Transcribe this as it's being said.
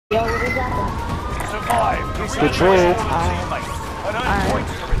survive. Control. And earn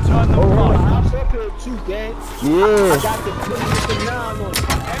points to return them home. I'm up here too, gang. Yeah. I got the 9 on it.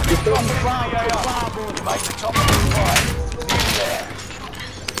 The 35 on it. Make the top of the five. Nearly there.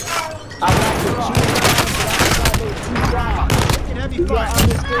 I got the 2 9, but I got the 2 5. You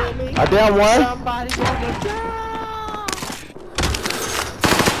understand me? I down one. Somebody gonna die.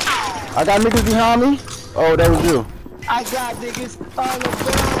 I got niggas behind me. Oh, that was you. I got niggas all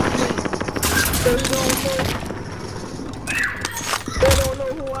around me. They don't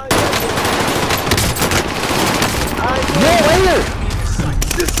know who I am. Yo, right here.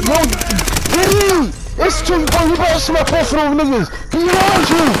 Yo, it's too bro. You better smack both of those niggas. Behind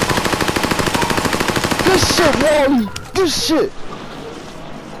you. This shit, Wally. This shit.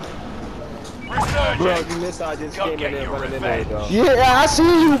 Bro, you missed. I just came in there running in there, dog. Yeah, I see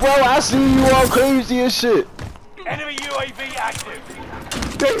you, bro. I see you all crazy and shit. Enemy UAV active.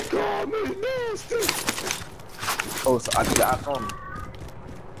 They call me nasty. Oh, so I got iPhone.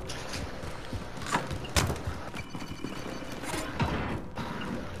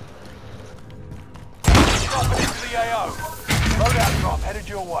 Dropping into the AO. Loadout drop headed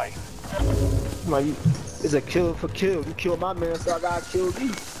your way. Like, it's a kill for kill. You killed my man, so I gotta kill you,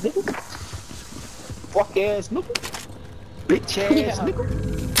 nigga. Fuck ass nigga. Bitch ass nigga.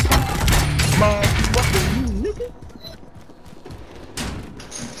 Motherfucking you, nigga.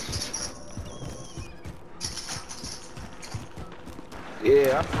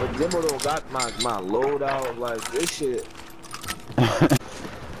 Yeah, but Demo don't got my loadout, like this shit.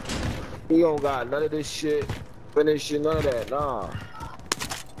 He don't got none of this shit. Finishing none of that, nah.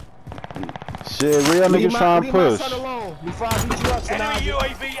 Shit, real niggas trying to push. Before I beat you up, Enemy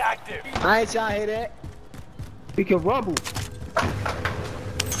UAV active. I ain't trying to hear that. We can rumble.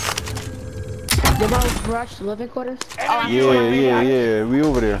 The most rush living quarters? Yeah. We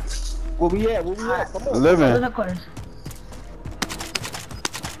over there. Where we at? Come on. Living. Living quarters.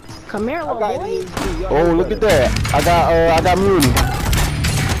 Come here, little boy. Oh, look at that. I got Muni.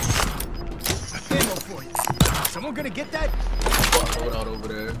 Someone gonna get that? Hold out over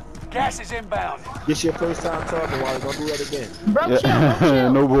there. Gas is inbound. This your first time talking, Wally. Don't do that again. Bro, Yeah.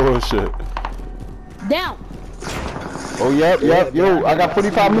 chill. No bullshit. Down. Oh, yep. Yo, I got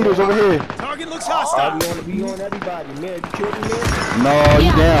 45 meters over here. Target looks hostile. We on everybody, man. You killed me, man. No,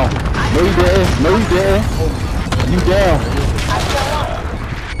 you down. No, you didn't. You down.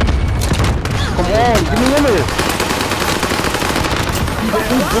 Come on, give me in there. You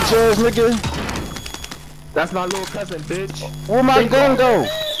bitch ass nigga. That's my little cousin, bitch. Where my gun go?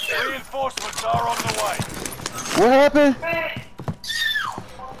 Reinforcements are on the way. What happened?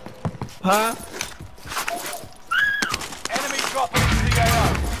 Huh? Enemy dropping into the AO.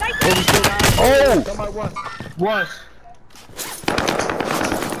 Oh! Somebody one.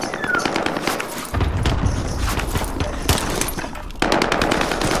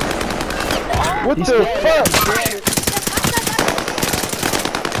 What the fuck?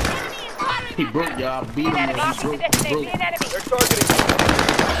 He broke, y'all. Beat him. He broke. They're targeting.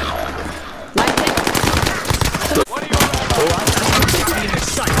 What are you on? In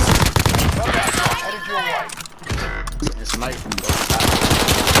sight. Loadout drop headed your way. It's light from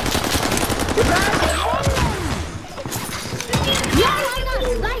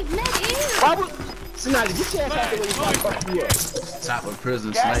Sonali, get your ass out the way you fuck me up. Top of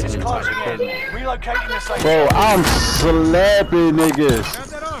prison, Gas is sniping. closing in. Relocating the safe Bro, zone. I'm slapping niggas.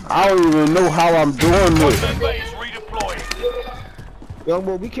 I don't even know how I'm doing this. UAV is redeployed. Young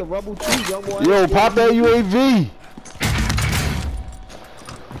boy, we can rumble too, young boy. Yo, pop that UAV.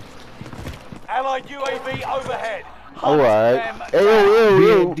 Allied UAV overhead. Alright. Hey,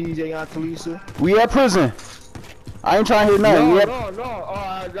 yo. DJ Antalisa. We at prison. I ain't trying to hit nothing. No.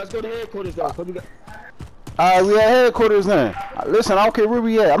 Let's go to headquarters though. Alright, we at headquarters then. Listen, I don't care where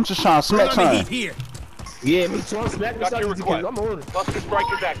we at. I'm just trying to smack something. Here. Yeah, me too. I'm smacking Got your something. request. I'm on it. Cluster strike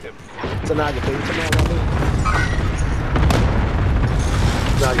is active. Tonight, baby.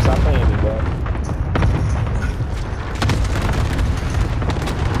 Tonight, stop playing me, bro.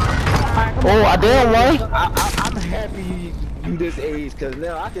 Oh, I damn one. I'm happy you this age, cause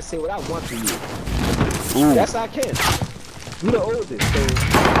now I can say what I want to you. Ooh. Yes, I can. You the oldest, so.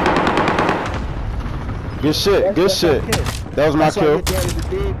 Good shit, good shit. That was my That's why kill. your dad is a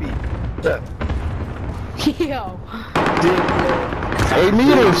deadbeat. Yo. 8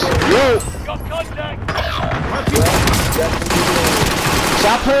 meters. Yo, Got contact.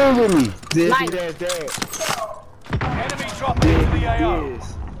 stop playing with me. Deadbeat ass dad. Enemy dropping into the AO. Yes.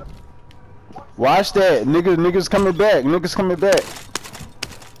 Watch that. Niggas coming back. Niggas coming back.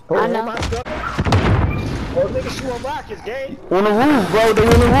 I know. My stuff. Oh, nigga, shoot on rockets, gang. On the roof, bro. They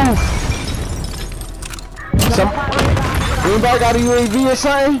on the roof. Anybody got a UAV or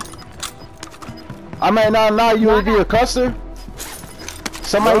something? I mean, not UAV, a cluster.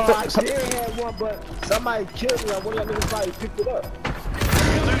 Somebody. I did have one, but somebody killed me. One of y'all niggas probably picked it up.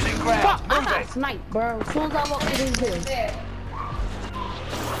 You're losing ground. Fuck, I Move got it. sniped, bro. As soon as I walked in this building.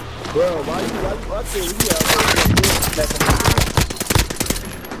 Bro, why you up there?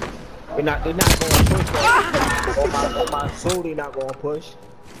 They're not going to push. On my soul, they not going to push.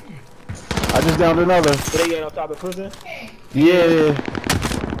 I just downed another. So they ain't on top of prison? Yeah.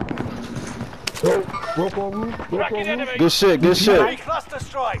 Rope on roof. Tracking enemy. Good shit. Good Enemy shit. cluster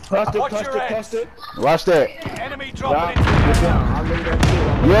strike. Cluster, Watch your heads. cluster. Watch that. Enemy Yeah, dropping into the good area. job. I'll lay that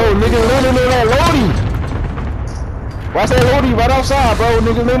too. Yo, nigga landing on that loadie. Watch that loadie right outside, bro.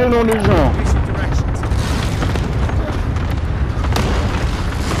 Nigga landing on this zone.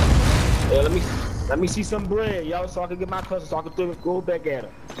 Yeah, let me see some bread, y'all, so I can get my cluster, so I can go back at her.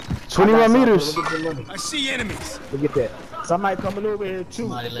 21 meters. I see enemies. Look at that. Somebody coming over here too.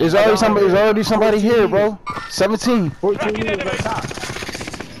 There's already somebody here, bro. 17. 14 meters right top.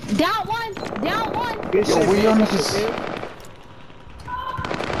 Down one. Good Yo, shit, where y'all man. niggas?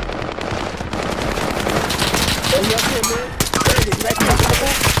 Hey, you up here, man? Hey, right there,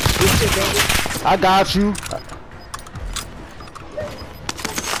 good shit, baby. I got you.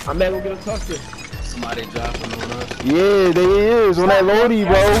 I'm not gonna get a cluster. Somebody dropping on us. Yeah, there he is on that loadie,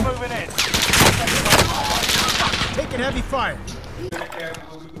 Gas is bro. moving in. Taking heavy fire.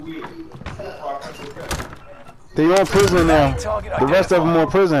 They on prison now. The rest of them on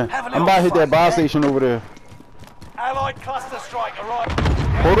prison. I'm about to hit that buy station over there. Allied cluster strike arrived.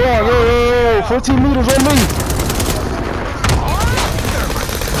 Hold on, yo. 15 meters on me.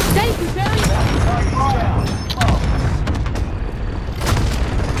 Thank you, Barry.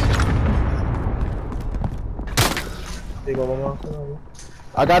 They go one.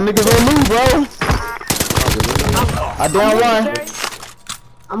 I got niggas on me, bro. I down one.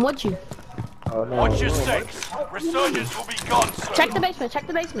 I'm with you. Oh no. Watch your six. Resurgence will be gone soon. Check the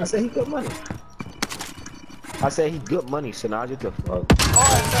basement. I said he good money. I said he good money, so now I just the fuck.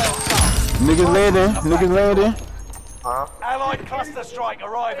 Niggas landing. Allied cluster strike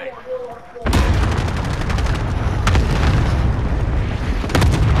arriving.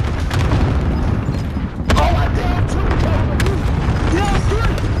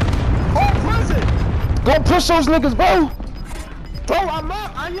 Go push those niggas, bro. Bro, I'm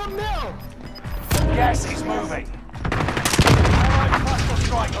up. I am now. Gas is moving. Allied cluster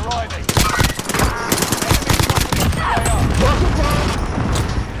strike arriving.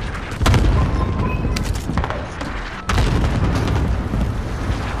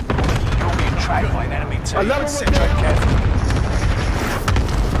 You're being tracked by an enemy team. Another one Centric down. careful.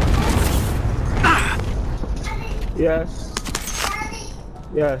 Yes.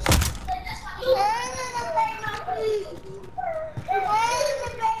 Yes.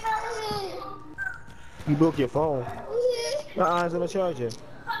 You broke your phone. It's on the charger.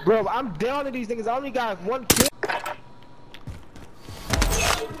 Bro, I'm down to these niggas. I only got one kill.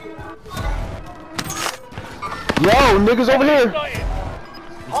 Yo, niggas over here.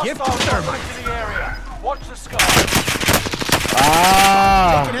 Hostiles dropping into the area. Watch the sky.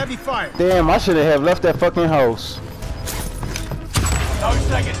 Ah. Taking heavy fire. Damn, I should have left that fucking house. No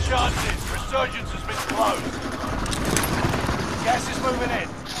second chances. Resurgence has been closed. Gas is moving in.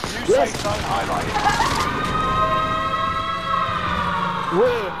 New safe zone highlighted.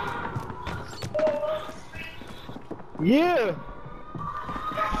 Where? Yeah.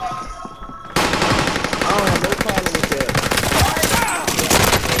 I don't have no problem with that.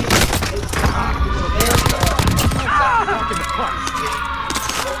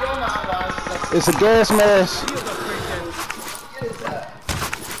 It's a gas mask.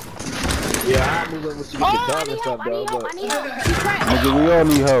 Yeah, I move in with you with the dog and stuff, though, but... I need help. She's trapped. Nigga, we all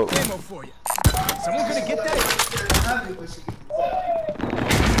need help. Ammo for you. Someone gonna get that?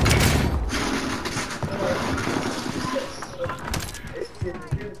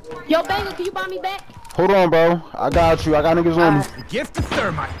 Yo, Banger, can you buy me back? Hold on, bro. I got you. I got niggas on me. Gift of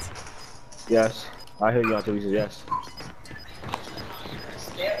thermite. Yes. I hear you on Teresa, yes.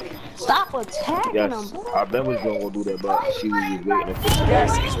 Stop attacking Yes. him, boy. I bet we was gonna go do that, but she was just waiting.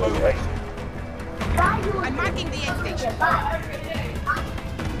 Gas is moving. I'm marking the aid station.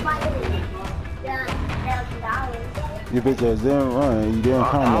 You bitch ass didn't run. You didn't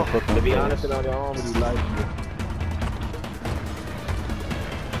come that fucking To be place. honest, on your own, you like it.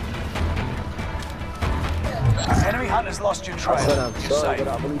 Enemy hunters lost your trail. I said I'm You're sorry, safe.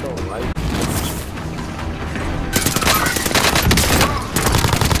 but I really don't like it.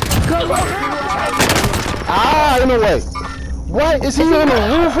 Ah, in the way. What? Is he on the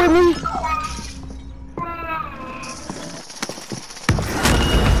roof with me?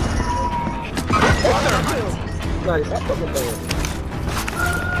 Nice, that fucking thing.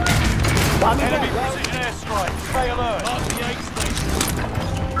 Enemy precision airstrike. Stay alert. Mark the aid station.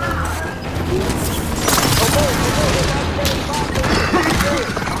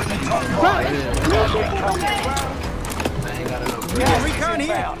 I ain't got enough. Gas recon is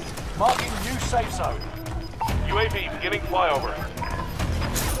here. inbound. Marking new safe zone. UAV beginning flyover.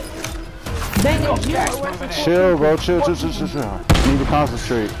 Bang Got it, gas you. moving in. Chill, bro. Chill. Need to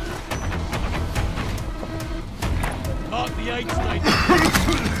concentrate. Mark the aid station.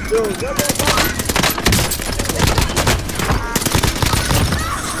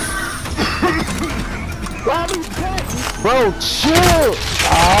 Bro, chill.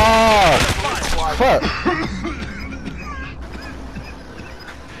 Ah, fuck.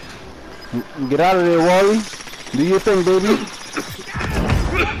 Get out of there, Wally. Do your thing, baby.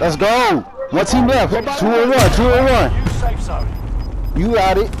 Let's go. One team left. 2-1. New safe zone. You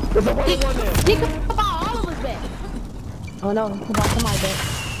got it. He could put all of us back. Oh no, he bought somebody back.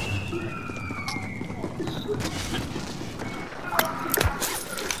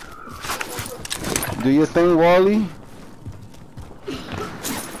 Do your thing, Wally.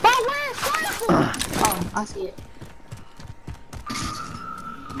 But where's Slicer? Oh, I see it.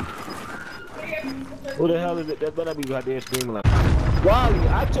 Who the hell is it? That better be goddamn screaming like. Wally,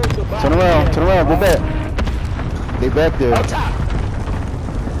 I told you about. Turn around. Go back. They back there. Up top.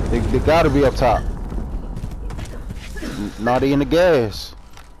 They gotta be up top. Nah, they in the gas.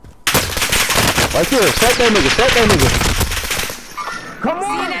 Right there. Stack that nigga.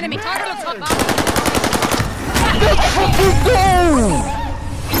 See an enemy. Target on top. Let's fucking go!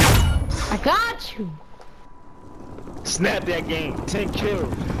 I got you. Snap that game. 10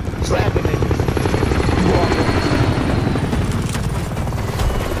 kills. Slap the niggas.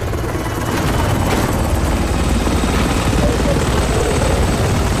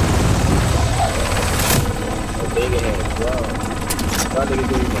 That nigga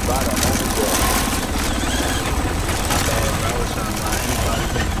doing the bottom.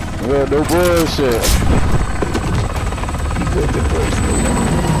 Well, no bullshit.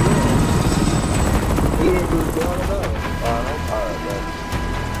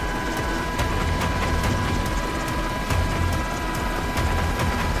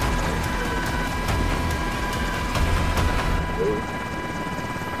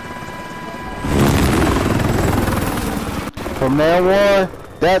 From now on,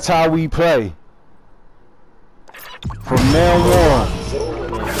 that's how we play. From now on.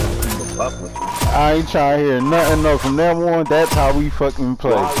 I ain't trying to hear nothing else. From now on, that's how we fucking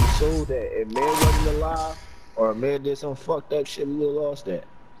play. Why you sold that? If man wasn't alive, or if man did some fucked up shit, we would've lost that.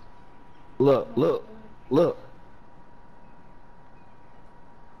 Look.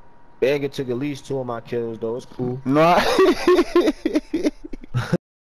 Bagger took at least 2 of my kills though, it's cool. No,